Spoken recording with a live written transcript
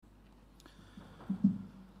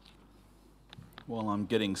While I'm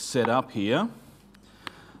getting set up here,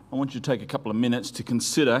 I want you to take a couple of minutes to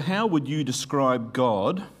consider, how would you describe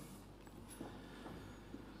God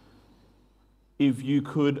if you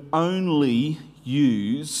could only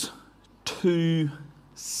use two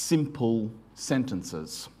simple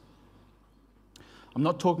sentences? I'm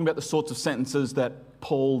not talking about the sorts of sentences that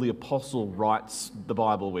Paul the Apostle writes the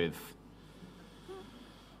Bible with.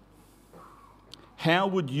 How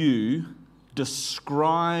would you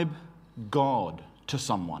describe God to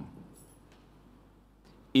someone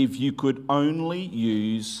if you could only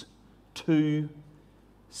use two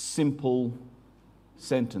simple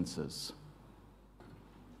sentences?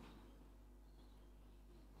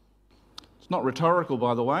 It's not rhetorical,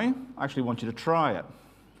 by the way. I actually want you to try it.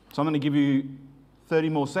 So I'm going to give you 30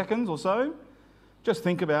 more seconds or so. Just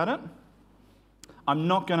think about it. I'm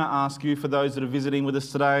not going to ask you, for those that are visiting with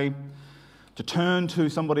us today, to turn to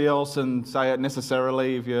somebody else and say it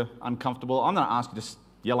necessarily if you're uncomfortable. I'm going to ask you to just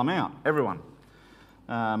yell them out, everyone.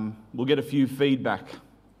 We'll get a few feedback.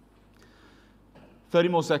 30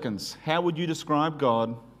 more seconds. How would you describe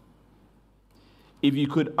God if you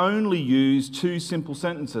could only use two simple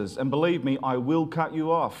sentences? And believe me, I will cut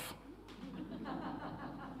you off.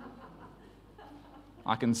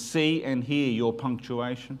 I can see and hear your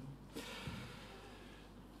punctuation.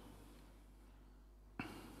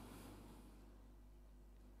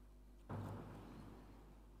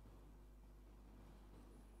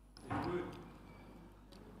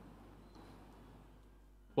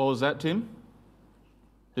 What was that, Tim?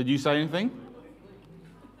 Did you say anything?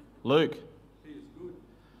 Luke.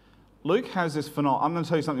 Luke has this phenomenon. I'm going to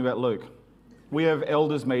tell you something about Luke. We have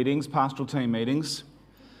elders meetings, pastoral team meetings,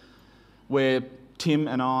 where Tim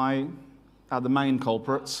and I are the main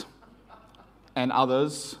culprits, and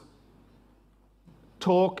others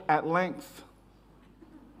talk at length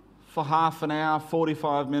for half an hour,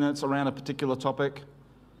 45 minutes around a particular topic,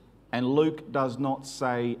 and Luke does not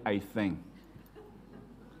say a thing.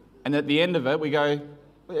 And at the end of it, we go,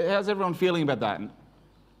 how's everyone feeling about that?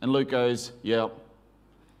 And Luke goes, yep.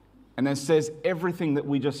 And then says everything that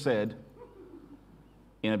we just said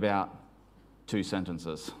in about 2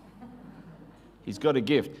 sentences. He's got a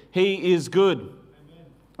gift. He is good. Amen.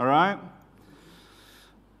 All right?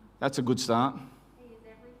 That's a good start. He is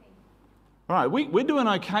everything. All right, we're doing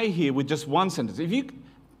okay here with just one sentence.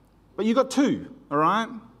 But you got 2, all right?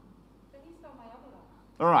 But he stole my other one.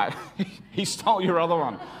 All right, he stole your other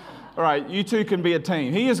one. All right, you two can be a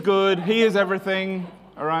team. He is good. He is everything.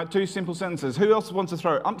 All right, 2 simple sentences. Who else wants to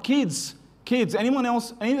throw? Kids. Anyone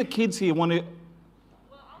else? Any of the kids here want to? Well,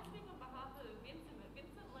 I'll speak on behalf of Vincent.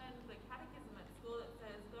 Vincent learned the catechism at school that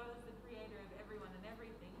says God is the creator of everyone and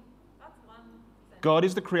everything. That's one sentence. God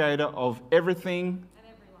is the creator of everything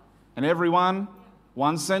and everyone. Yeah.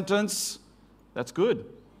 1 sentence. That's good.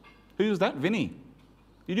 Who's that? Vinny.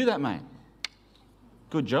 You do that, mate.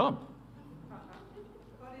 Good job.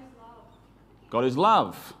 God is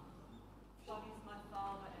love. God is my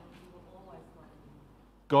Father and He will always love me.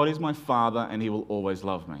 God is my Father and He will always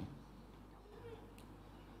love me.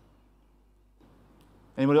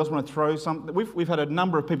 Anybody else want to throw something? We've had a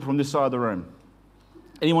number of people from this side of the room.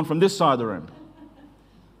 Anyone from this side of the room?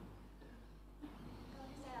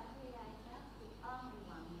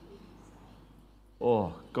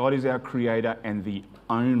 Oh, God is our creator and the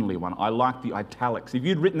only one. I like the italics. If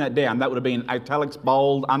you'd written that down, that would have been italics,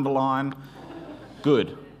 bold, underline.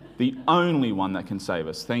 Good. The only one that can save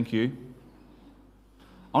us. Thank you.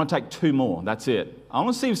 I want to take 2 more. That's it. I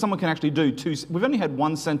want to see if someone can actually do 2. We've only had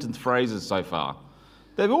 1 sentence phrases so far.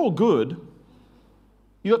 They're all good.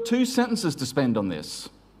 You've got 2 sentences to spend on this.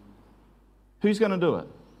 Who's going to do it?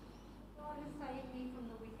 God has saved me from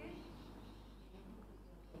the wicked.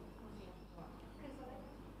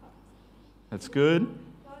 That's good.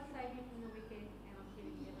 God has saved me from the wicked, and I'm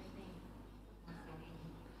giving everything.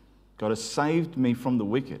 God has saved me from the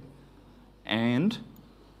wicked. And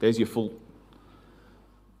there's your full...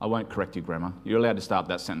 I won't correct your grammar. You're allowed to start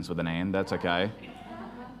that sentence with an and. That's okay.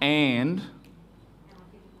 And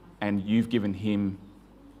you've given him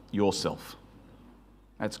yourself.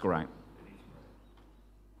 That's great.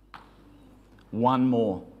 1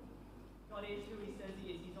 more. God is who He says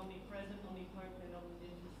He is. He's omnipresent, omnipotent,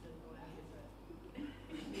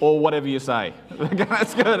 omniscient, Or whatever you say.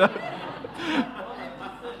 That's good.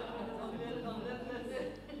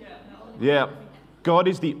 Yeah. God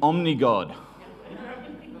is the omni-God.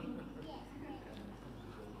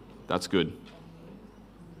 That's good.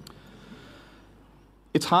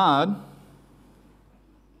 It's hard.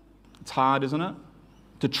 It's hard, isn't it?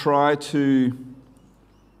 To try to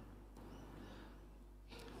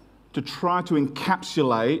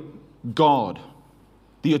encapsulate God,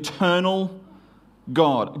 the eternal,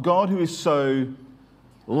 God. God who is so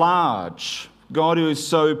large. God who is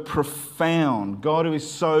so profound. God who is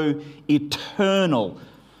so eternal.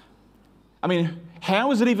 I mean,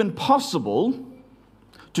 how is it even possible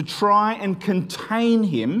to try and contain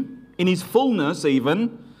him in his fullness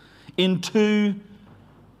even in two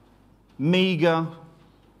meagre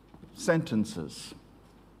sentences?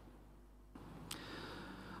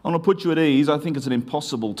 I want to put you at ease. I think it's an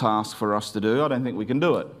impossible task for us to do. I don't think we can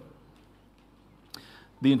do it.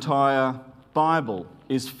 The entire Bible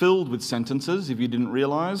is filled with sentences, if you didn't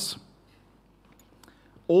realize,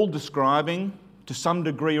 all describing to some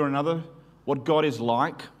degree or another what God is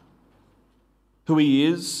like, who he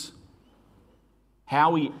is,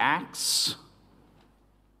 how he acts.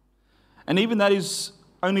 And even that is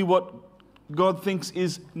only what God thinks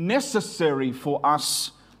is necessary for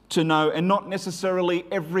us to know, and not necessarily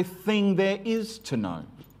everything there is to know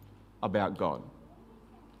about God.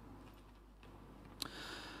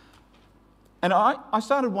 And I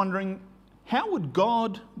started wondering, how would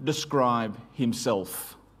God describe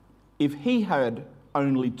himself if he had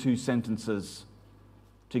only two sentences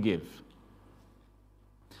to give?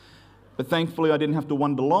 But thankfully I didn't have to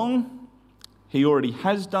wonder long. He already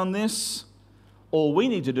has done this. All we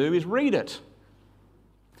need to do is read it.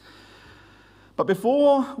 But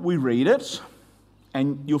before we read it,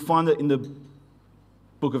 and you'll find it in the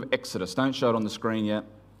book of Exodus. Don't show it on the screen yet.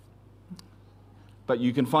 But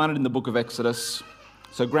you can find it in the book of Exodus.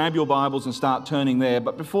 So grab your Bibles and start turning there.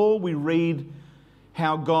 But before we read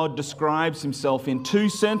how God describes himself in two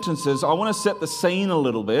sentences, I want to set the scene a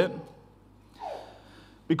little bit.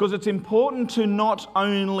 Because it's important to not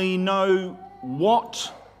only know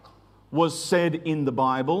what was said in the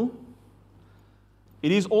Bible,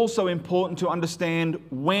 it is also important to understand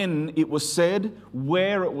when it was said,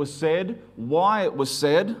 where it was said, why it was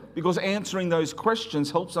said, because answering those questions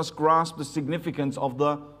helps us grasp the significance of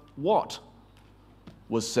the what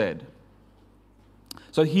was said.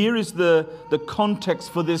 So here is the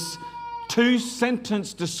context for this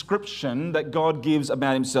two-sentence description that God gives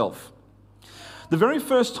about himself. The very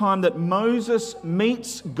first time that Moses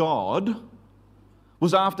meets God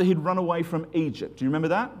was after he'd run away from Egypt. Do you remember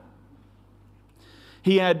that?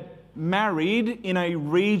 He had married in a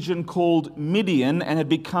region called Midian and had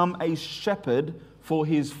become a shepherd for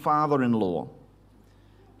his father-in-law.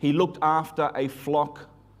 He looked after a flock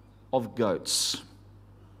of goats.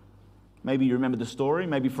 Maybe you remember the story,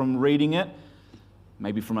 maybe from reading it,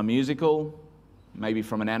 maybe from a musical, maybe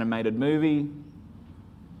from an animated movie,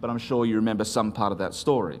 but I'm sure you remember some part of that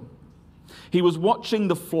story. He was watching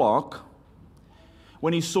the flock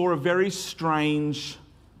when he saw a very strange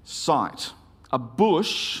sight. A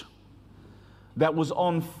bush that was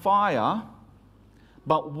on fire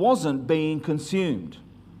but wasn't being consumed.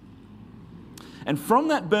 And from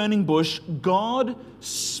that burning bush, God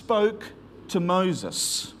spoke to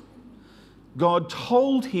Moses. God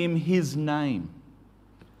told him his name.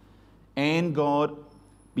 And God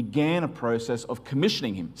began a process of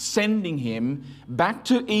commissioning him, sending him back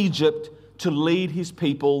to Egypt to lead his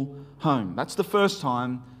people home. That's the first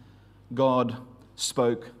time God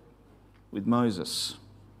spoke with Moses.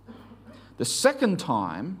 The second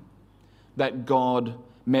time that God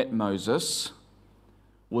met Moses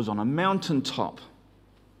was on a mountaintop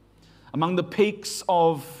among the peaks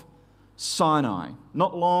of Sinai,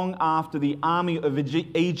 not long after the army of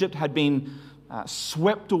Egypt had been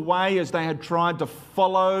swept away as they had tried to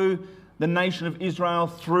follow the nation of Israel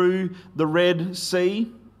through the Red Sea.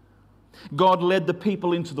 God led the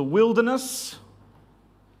people into the wilderness,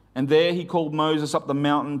 and there he called Moses up the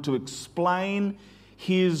mountain to explain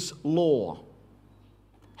his law,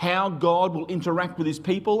 how God will interact with his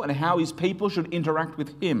people and how his people should interact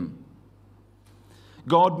with him.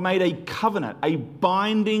 God made a covenant, a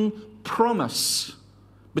binding promise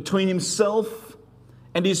between himself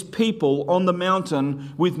and his people on the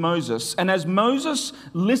mountain with Moses. And as Moses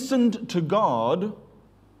listened to God,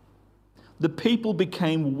 the people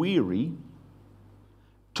became weary,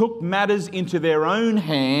 took matters into their own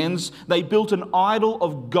hands. They built an idol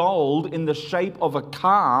of gold in the shape of a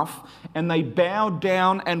calf, and they bowed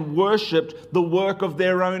down and worshipped the work of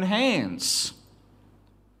their own hands,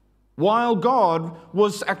 while God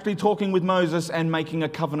was actually talking with Moses and making a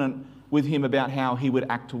covenant with him about how he would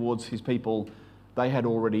act towards his people. They had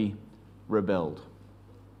already rebelled.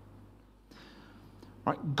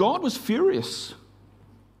 Right? God was furious.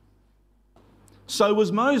 So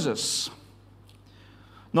was Moses.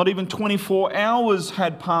 Not even 24 hours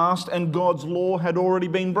had passed and God's law had already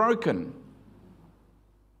been broken.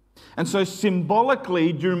 And so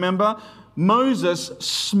symbolically, do you remember, Moses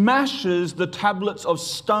smashes the tablets of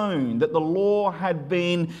stone that the law had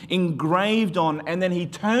been engraved on, and then he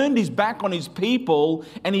turned his back on his people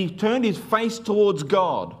and he turned his face towards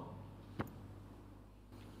God.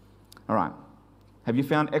 All right. Have you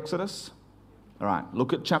found Exodus? All right.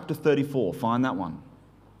 Look at chapter 34. Find that one.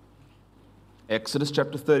 Exodus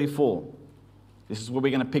chapter 34. This is where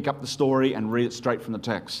we're going to pick up the story and read it straight from the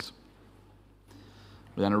text.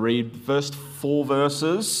 We're going to read the first 4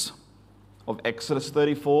 verses of Exodus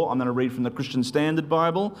 34. I'm going to read from the Christian Standard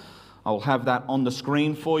Bible. I'll have that on the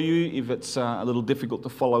screen for you if it's a little difficult to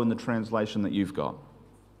follow in the translation that you've got.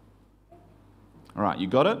 All right, you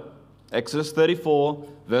got it? Exodus 34,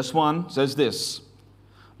 verse 1 says this.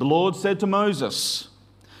 The Lord said to Moses,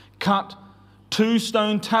 cut 2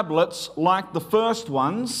 stone tablets like the first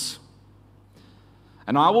ones,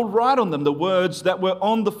 and I will write on them the words that were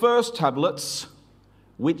on the first tablets,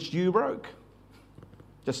 which you broke.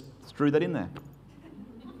 Just threw that in there.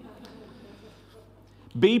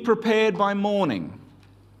 Be prepared by morning.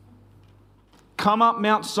 Come up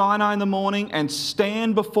Mount Sinai in the morning and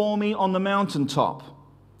stand before me on the mountaintop.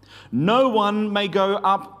 No one may go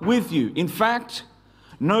up with you. In fact,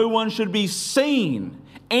 no one should be seen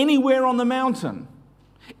anywhere on the mountain.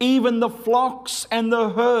 Even the flocks and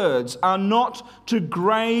the herds are not to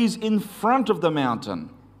graze in front of the mountain.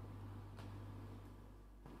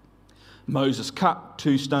 Moses cut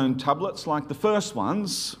 2 stone tablets like the first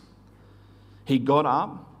ones. He got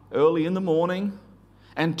up early in the morning,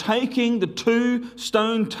 and taking the 2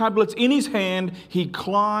 stone tablets in his hand, he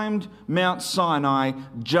climbed Mount Sinai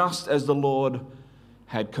just as the Lord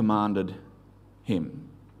had commanded him.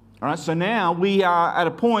 All right, so now we are at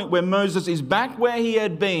a point where Moses is back where he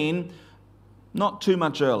had been not too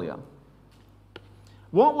much earlier.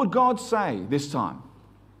 What would God say this time?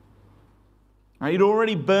 He'd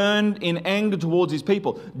already burned in anger towards his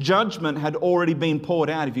people. Judgment had already been poured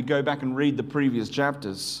out if you go back and read the previous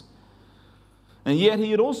chapters. And yet he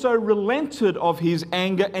had also relented of his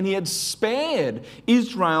anger, and he had spared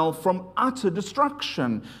Israel from utter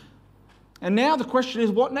destruction. And now the question is,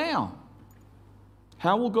 what now?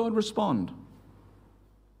 How will God respond?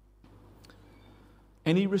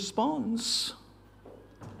 And he responds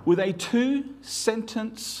with a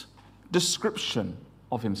 2-sentence description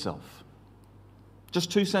of himself. Just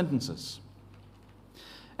 2 sentences.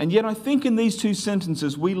 And yet I think in these 2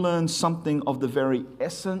 sentences we learn something of the very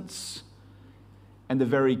essence and the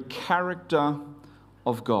very character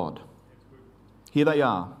of God. Here they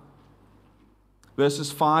are.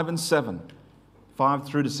 Verses 5 and 7. 5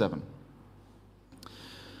 through to 7.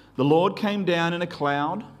 The Lord came down in a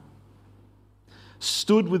cloud,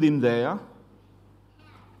 stood with him there,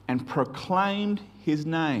 and proclaimed his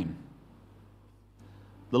name.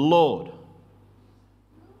 The Lord.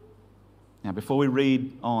 Now, before we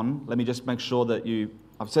read on, let me just make sure that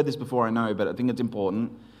I've said this before, I know, but I think it's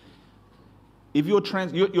important. If your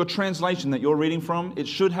translation that you're reading from, it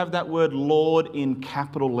should have that word Lord in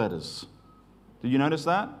capital letters. Did you notice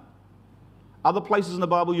that? Other places in the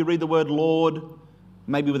Bible you read the word Lord,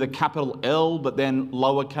 maybe with a capital L, but then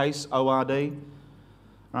lowercase O-R-D.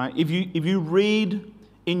 Right? If you read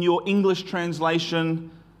in your English translation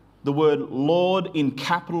the word Lord in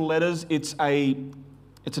capital letters, it's an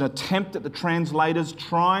attempt at the translators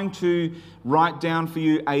trying to write down for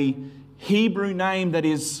you a Hebrew name that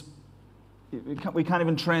is, we can't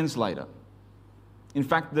even translate it. In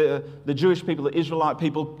fact, the Jewish people, the Israelite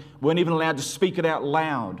people, weren't even allowed to speak it out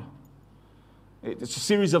loud. It's a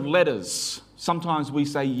series of letters. Sometimes we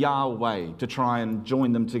say Yahweh to try and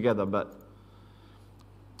join them together, but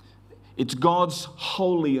it's God's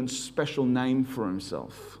holy and special name for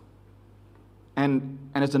himself. And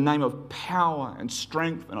it's a name of power and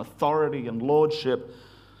strength and authority and lordship.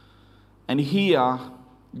 And here,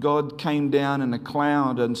 God came down in a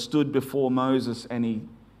cloud and stood before Moses, and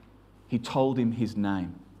he told him his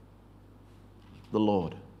name, the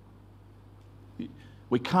Lord.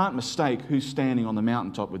 We can't mistake who's standing on the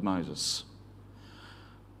mountaintop with Moses.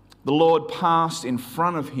 The Lord passed in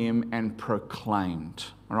front of him and proclaimed.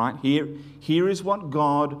 All right, here is what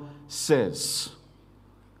God says.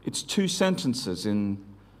 It's 2 sentences in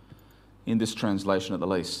this translation at the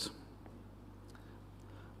least.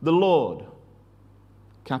 The Lord,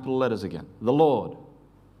 capital letters again, the Lord.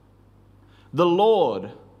 The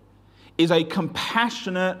Lord is a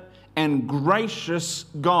compassionate and gracious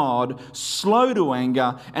God, slow to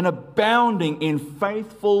anger and abounding in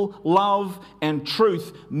faithful love and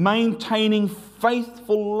truth, maintaining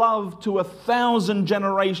faithful love to 1,000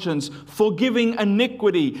 generations, forgiving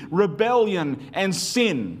iniquity, rebellion, and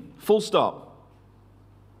sin. Full stop.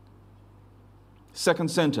 Second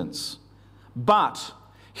sentence. But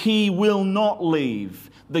He will not leave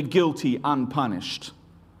the guilty unpunished,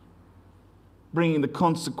 bringing the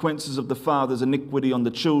consequences of the father's iniquity on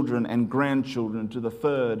the children and grandchildren to the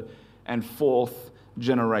third and fourth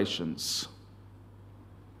generations.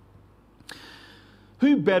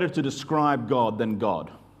 Who better to describe God than God,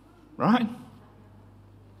 right?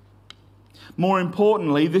 More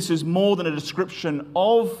importantly, this is more than a description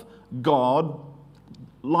of God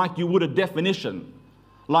like you would a definition,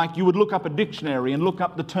 like you would look up a dictionary and look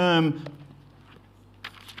up the term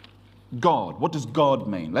God. What does God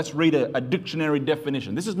mean? Let's read a dictionary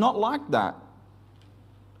definition. This is not like that.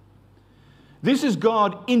 This is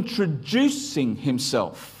God introducing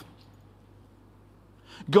himself.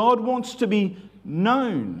 God wants to be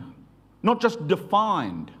known, not just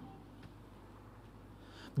defined.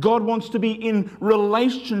 God wants to be in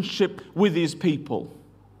relationship with his people.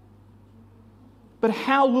 But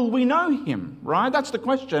how will we know him, right? That's the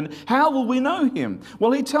question. How will we know him?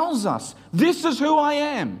 Well, he tells us, this is who I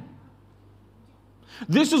am.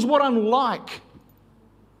 This is what I'm like.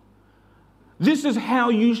 This is how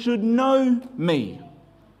you should know me.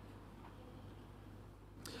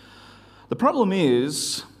 The problem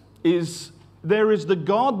is there is the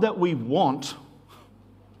God that we want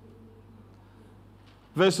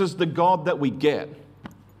versus the God that we get.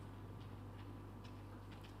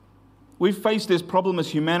 We've faced this problem as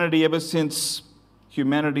humanity ever since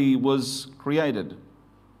humanity was created.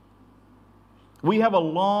 We have a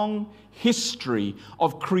long history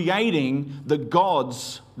of creating the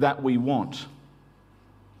gods that we want.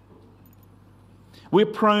 We're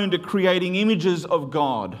prone to creating images of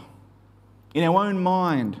God in our own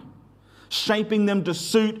mind, shaping them to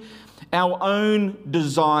suit our own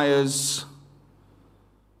desires,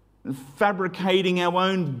 and fabricating our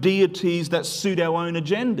own deities that suit our own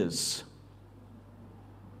agendas.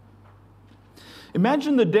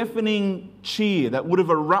 Imagine the deafening cheer that would have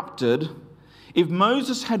erupted if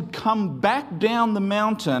Moses had come back down the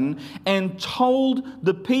mountain and told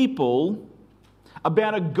the people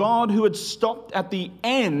about a God who had stopped at the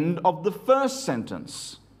end of the first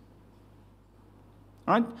sentence.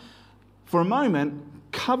 All right? For a moment,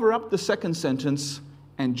 cover up the second sentence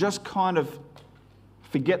and just kind of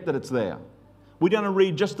forget that it's there. We're going to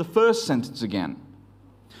read just the first sentence again.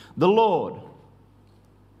 The Lord.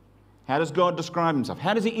 How does God describe himself?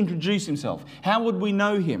 How does he introduce himself? How would we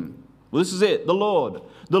know him? Well, this is it. The Lord.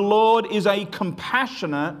 The Lord is a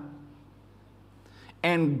compassionate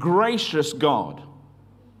and gracious God,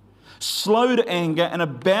 slow to anger and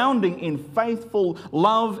abounding in faithful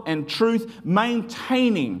love and truth,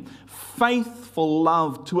 maintaining faithful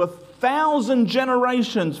love to 1,000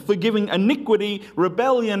 generations, forgiving iniquity,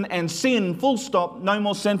 rebellion, and sin. Full stop, no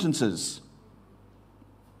more sentences.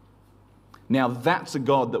 Now that's a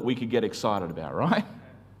God that we could get excited about, right?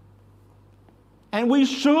 And we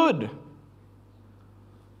should.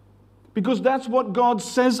 Because that's what God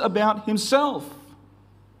says about himself.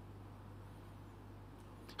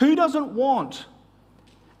 Who doesn't want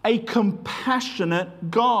a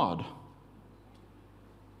compassionate God?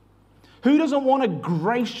 Who doesn't want a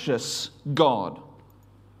gracious God?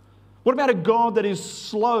 What about a God that is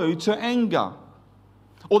slow to anger?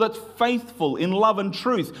 Or that's faithful in love and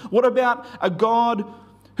truth? What about a God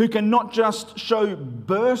who can not just show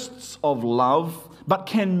bursts of love, but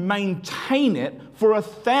can maintain it for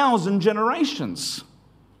 1,000 generations?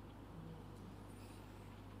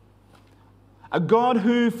 A God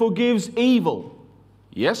who forgives evil.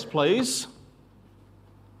 Yes, please.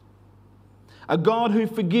 A God who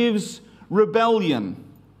forgives rebellion.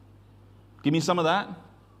 Give me some of that.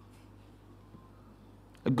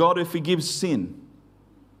 A God who forgives sin.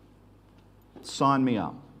 Sign me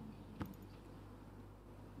up.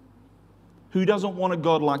 Who doesn't want a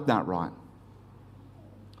God like that, right?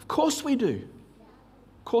 Of course we do.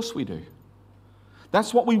 Of course we do.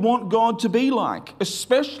 That's what we want God to be like,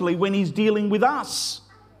 especially when he's dealing with us.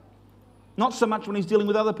 Not so much when he's dealing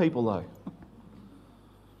with other people, though.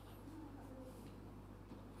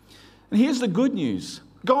 And here's the good news.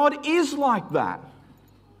 God is like that.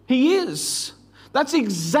 He is. That's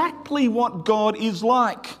exactly what God is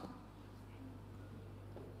like.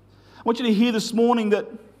 I want you to hear this morning that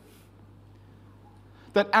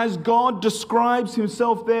as God describes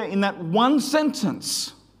himself there in that one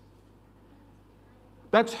sentence,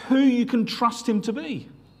 that's who you can trust him to be.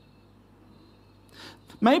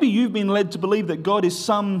 Maybe you've been led to believe that God is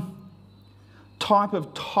some type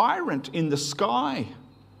of tyrant in the sky,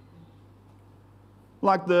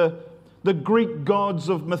 like the Greek gods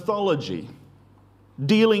of mythology,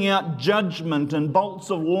 dealing out judgment and bolts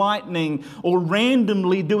of lightning, or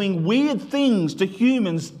randomly doing weird things to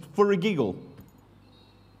humans for a giggle.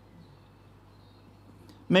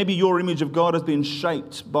 Maybe your image of God has been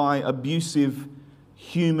shaped by abusive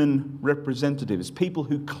human representatives, people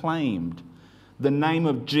who claimed the name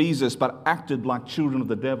of Jesus but acted like children of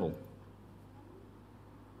the devil.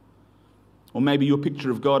 Or maybe your picture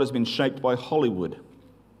of God has been shaped by Hollywood,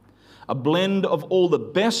 a blend of all the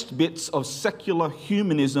best bits of secular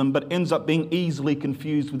humanism but ends up being easily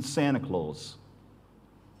confused with Santa Claus.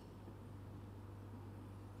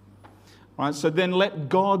 Right, so then let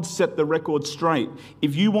God set the record straight.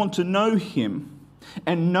 If you want to know Him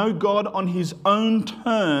and know God on His own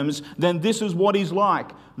terms, then this is what He's like.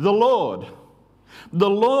 The Lord. The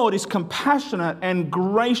Lord is compassionate and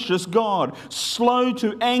gracious God, slow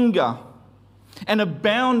to anger and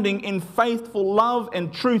abounding in faithful love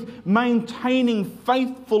and truth, maintaining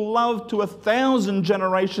faithful love to 1,000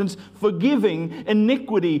 generations, forgiving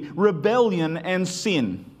iniquity, rebellion, and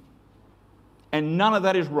sin. And none of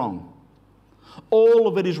that is wrong. All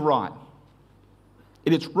of it is right.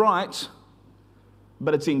 It is right,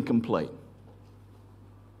 but it's incomplete.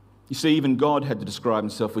 You see, even God had to describe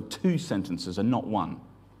Himself with 2 sentences and not one.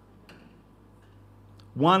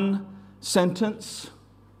 One sentence,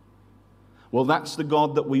 well, that's the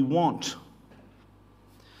God that we want,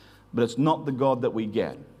 but it's not the God that we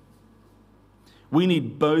get. We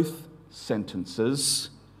need both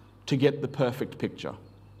sentences to get the perfect picture.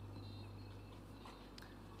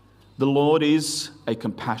 The Lord is a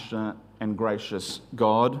compassionate and gracious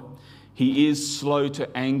God. He is slow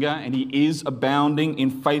to anger and He is abounding in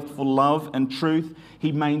faithful love and truth.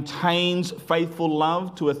 He maintains faithful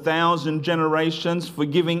love to 1,000 generations,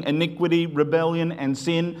 forgiving iniquity, rebellion, and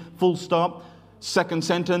sin. Full stop. Second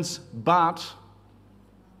sentence, but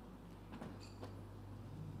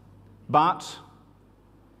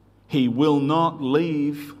He will not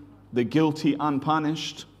leave the guilty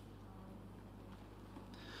unpunished,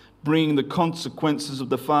 bringing the consequences of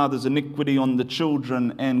the father's iniquity on the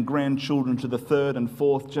children and grandchildren to the 3rd and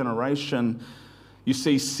 4th generation. You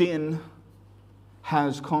see, sin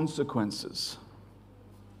has consequences.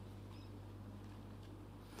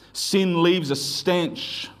 Sin leaves a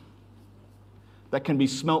stench that can be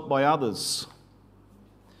smelt by others,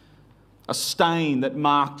 a stain that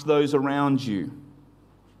marks those around you,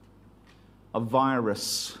 a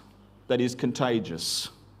virus that is contagious.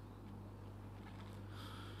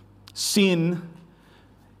 Sin,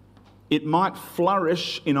 it might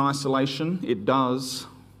flourish in isolation, it does,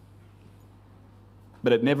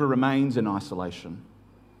 but it never remains in isolation.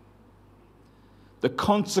 The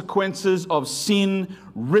consequences of sin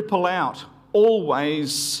ripple out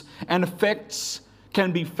always, and effects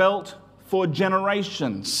can be felt for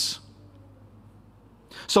generations.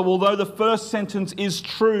 So although the first sentence is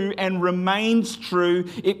true and remains true,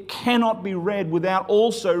 it cannot be read without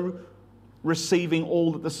also receiving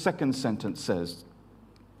all that the second sentence says.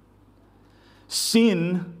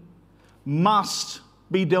 Sin must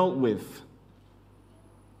be dealt with.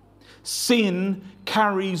 Sin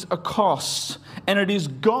carries a cost, and it is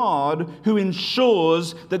God who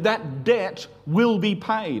ensures that that debt will be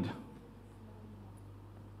paid.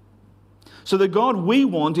 So the God we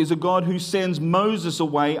want is a God who sends Moses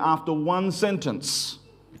away after one sentence.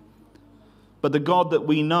 But the God that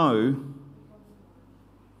we know,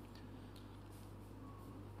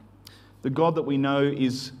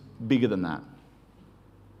 is bigger than that.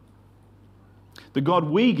 The God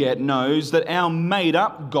we get knows that our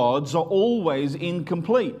made-up gods are always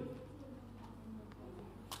incomplete.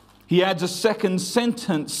 He adds a second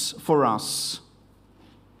sentence for us.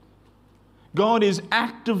 God is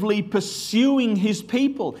actively pursuing His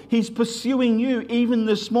people. He's pursuing you even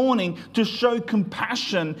this morning to show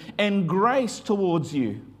compassion and grace towards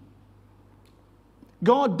you.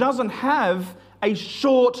 God doesn't have a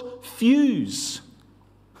short fuse.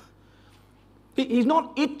 He's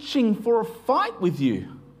not itching for a fight with you.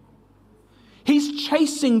 He's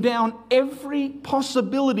chasing down every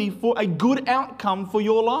possibility for a good outcome for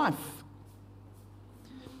your life.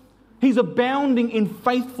 He's abounding in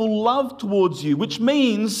faithful love towards you, which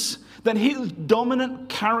means that His dominant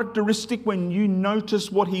characteristic when you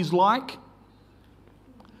notice what He's like,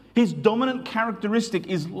 His dominant characteristic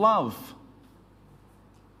is love.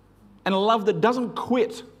 And a love that doesn't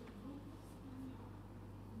quit.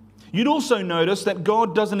 You'd also notice that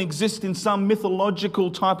God doesn't exist in some mythological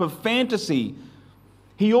type of fantasy.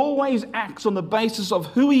 He always acts on the basis of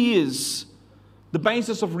who He is, the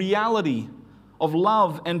basis of reality, of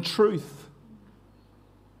love and truth.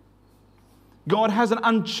 God has an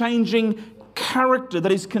unchanging character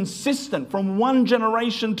that is consistent from one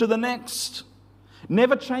generation to the next,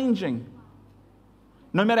 never changing.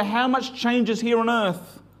 No matter how much changes here on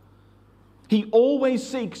earth, He always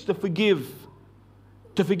seeks to forgive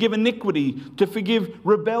to forgive iniquity, to forgive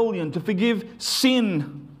rebellion, to forgive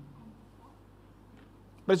sin.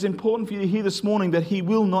 But it's important for you to hear this morning that He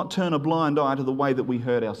will not turn a blind eye to the way that we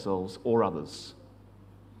hurt ourselves or others.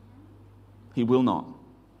 He will not.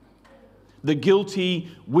 The guilty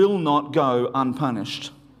will not go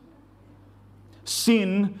unpunished.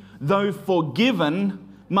 Sin, though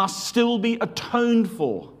forgiven, must still be atoned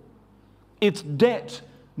for. Its debt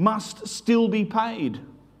must still be paid.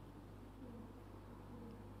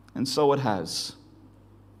 And so it has.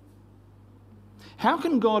 How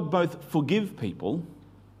can God both forgive people,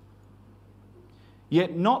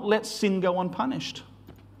 yet not let sin go unpunished?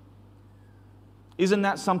 Isn't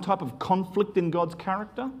that some type of conflict in God's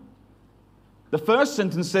character? The first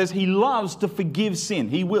sentence says He loves to forgive sin.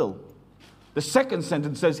 He will. The second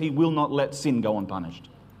sentence says He will not let sin go unpunished.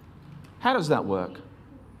 How does that work?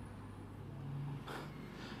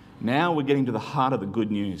 Now we're getting to the heart of the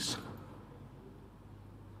good news.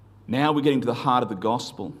 Now we're getting to the heart of the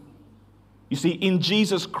gospel. You see, in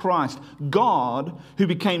Jesus Christ, God, who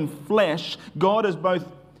became flesh, God has both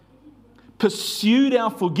pursued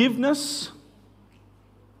our forgiveness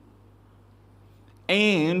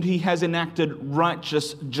and He has enacted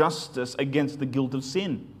righteous justice against the guilt of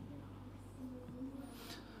sin.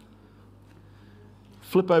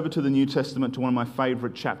 Flip over to the New Testament to one of my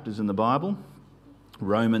favourite chapters in the Bible,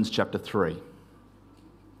 Romans chapter 3.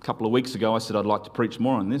 A couple of weeks ago I said I'd like to preach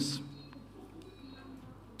more on this.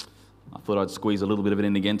 I thought I'd squeeze a little bit of it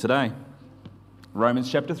in again today.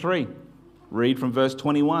 Romans chapter 3. Read from verse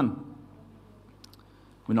 21.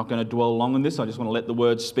 We're not going to dwell long on this. I just want to let the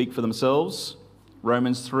words speak for themselves.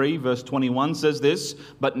 Romans 3 verse 21 says this,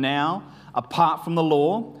 "But now, apart from the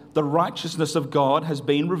law, the righteousness of God has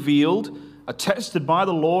been revealed, attested by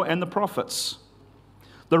the law and the prophets.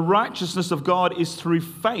 The righteousness of God is through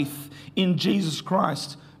faith in Jesus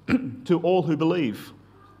Christ to all who believe,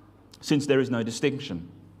 since there is no distinction.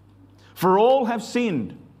 For all have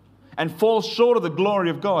sinned and fall short of the glory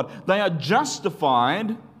of God. They are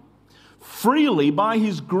justified freely by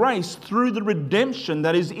His grace through the redemption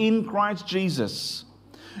that is in Christ Jesus.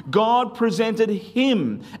 God presented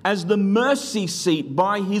Him as the mercy seat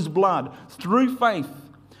by His blood through faith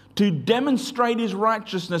to demonstrate His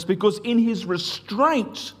righteousness, because in His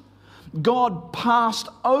restraint, God passed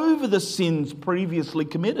over the sins previously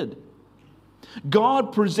committed.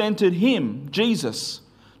 God presented Him, Jesus,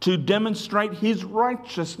 to demonstrate His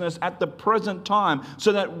righteousness at the present time,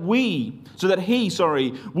 so that He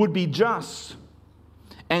would be just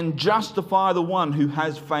and justify the one who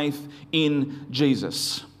has faith in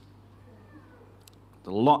Jesus.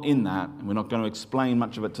 There's a lot in that, and we're not going to explain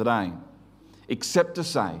much of it today, except to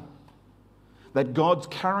say that God's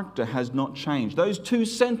character has not changed. Those two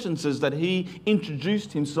sentences that He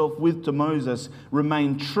introduced Himself with to Moses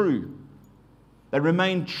remain true. They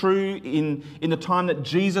remain true in the time that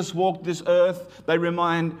Jesus walked this earth. They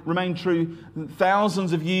remain true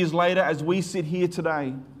thousands of years later as we sit here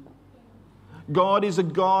today. God is a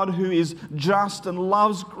God who is just and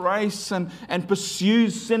loves grace and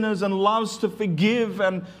pursues sinners and loves to forgive,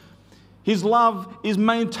 and His love is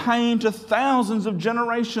maintained to thousands of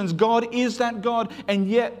generations. God is that God, and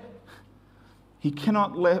yet He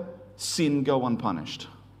cannot let sin go unpunished.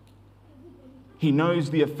 He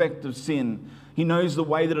knows the effect of sin. He knows the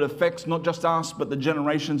way that it affects not just us, but the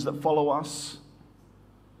generations that follow us.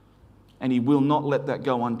 And He will not let that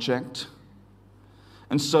go unchecked.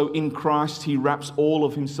 And so in Christ, He wraps all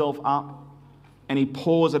of Himself up and He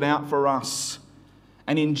pours it out for us.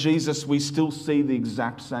 And in Jesus, we still see the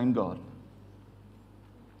exact same God.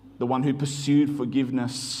 The one who pursued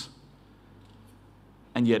forgiveness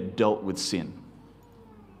and yet dealt with sin.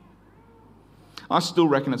 I still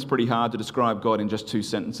reckon it's pretty hard to describe God in just two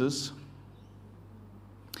sentences.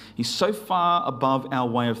 He's so far above our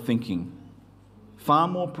way of thinking, far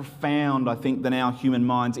more profound, I think, than our human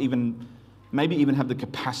minds maybe even have the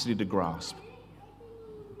capacity to grasp.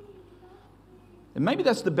 And maybe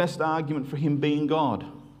that's the best argument for Him being God.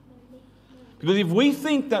 Because if we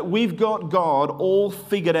think that we've got God all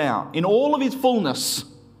figured out in all of His fullness,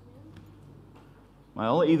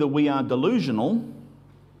 well, either we are delusional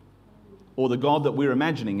or the God that we're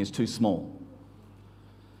imagining is too small.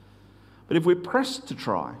 But if we're pressed to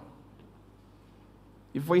try,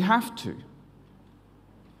 if we have to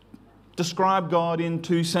describe God in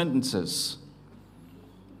two sentences,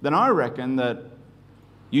 then I reckon that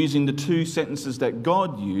using the two sentences that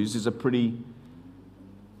God used is a pretty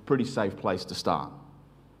safe place to start.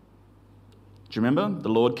 Do you remember? The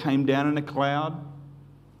Lord came down in a cloud,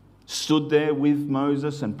 stood there with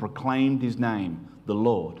Moses and proclaimed His name, the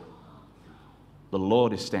Lord. The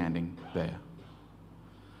Lord is standing there.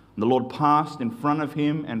 The Lord passed in front of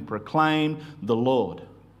him and proclaimed, the Lord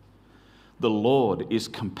is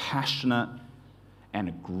compassionate and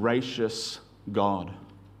a gracious God.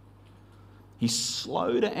 He's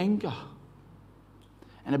slow to anger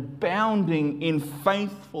and abounding in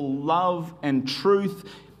faithful love and truth,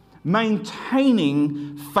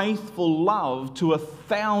 maintaining faithful love to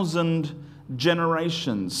 1,000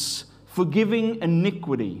 generations, forgiving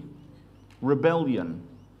iniquity, rebellion,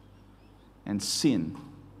 and sin.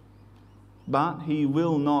 But he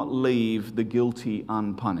will not leave the guilty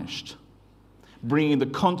unpunished, bringing the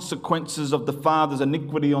consequences of the father's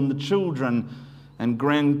iniquity on the children and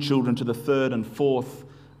grandchildren to the 3rd and 4th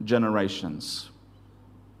generations.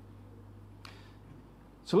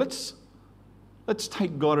 So let's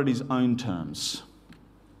take God at his own terms.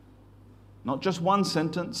 Not just one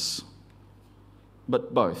sentence,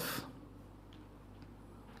 but both.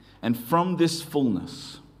 And from this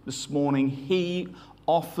fullness, this morning, he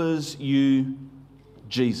offers you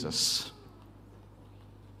Jesus.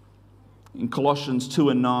 In Colossians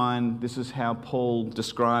 2:9, this is how Paul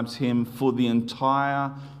describes him: for the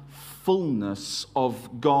entire fullness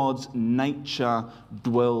of God's nature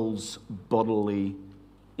dwells bodily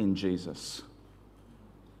in Jesus.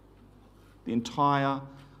 The entire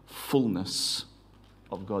fullness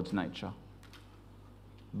of God's nature.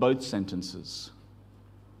 Both sentences.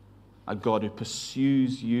 A God who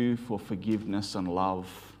pursues you for forgiveness and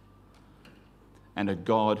love, and a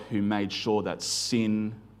God who made sure that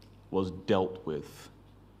sin was dealt with.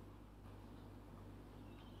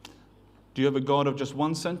 Do you have a God of just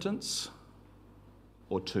one sentence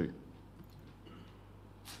or two?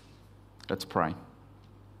 Let's pray.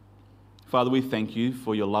 Father, we thank you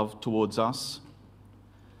for your love towards us.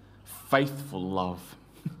 Faithful love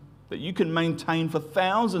that you can maintain for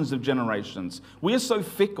thousands of generations. We are so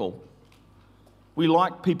fickle. We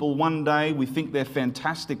like people one day, we think they're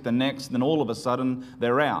fantastic the next, then all of a sudden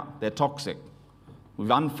they're out, they're toxic.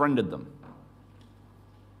 We've unfriended them.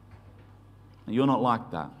 And you're not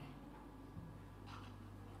like that.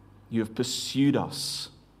 You have pursued us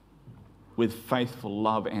with faithful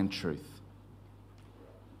love and truth.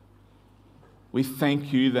 We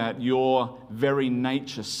thank you that your very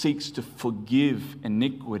nature seeks to forgive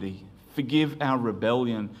iniquity, forgive our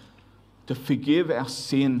rebellion, to forgive our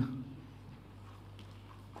sin.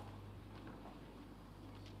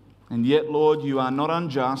 And yet, Lord, you are not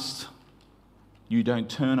unjust. You don't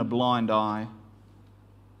turn a blind eye.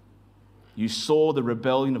 You saw the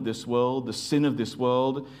rebellion of this world, the sin of this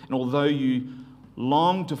world, and although you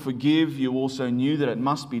longed to forgive, you also knew that it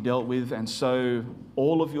must be dealt with, and so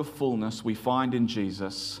all of your fullness we find in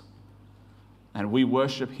Jesus. And we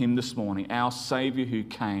worship him this morning, our Saviour who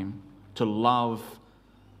came to love,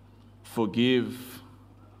 forgive,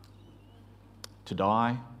 to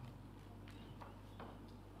die.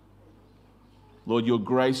 Lord, your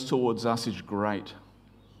grace towards us is great.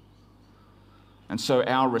 And so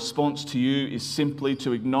our response to you is simply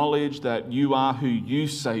to acknowledge that you are who you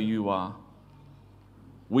say you are.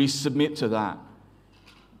 We submit to that.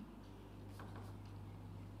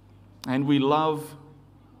 And we love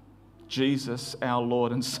Jesus, our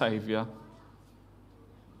Lord and Saviour.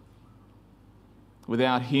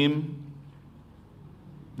 Without him,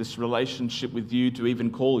 this relationship with you, to even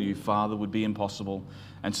call you Father, would be impossible.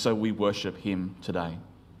 And so we worship him today.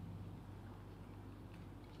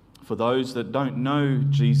 For those that don't know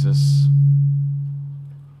Jesus,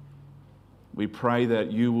 we pray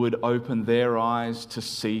that you would open their eyes to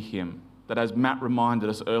see him. That, as Matt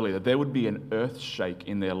reminded us earlier, that there would be an earth shake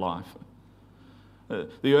in their life.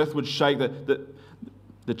 The earth would shake, that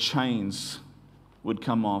the chains would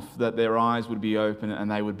come off, that their eyes would be open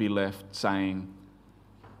and they would be left saying,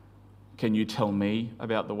 "Can you tell me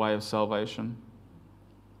about the way of salvation?"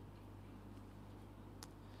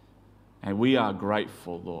 And we are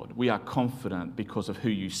grateful, Lord. We are confident because of who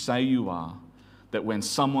you say you are, that when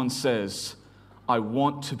someone says, "I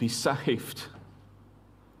want to be saved,"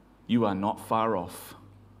 you are not far off.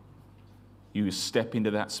 You step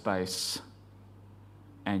into that space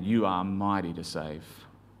and you are mighty to save.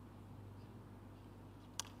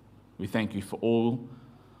 We thank you for all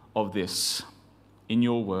of this in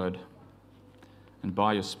your word and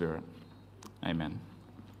by your Spirit. Amen.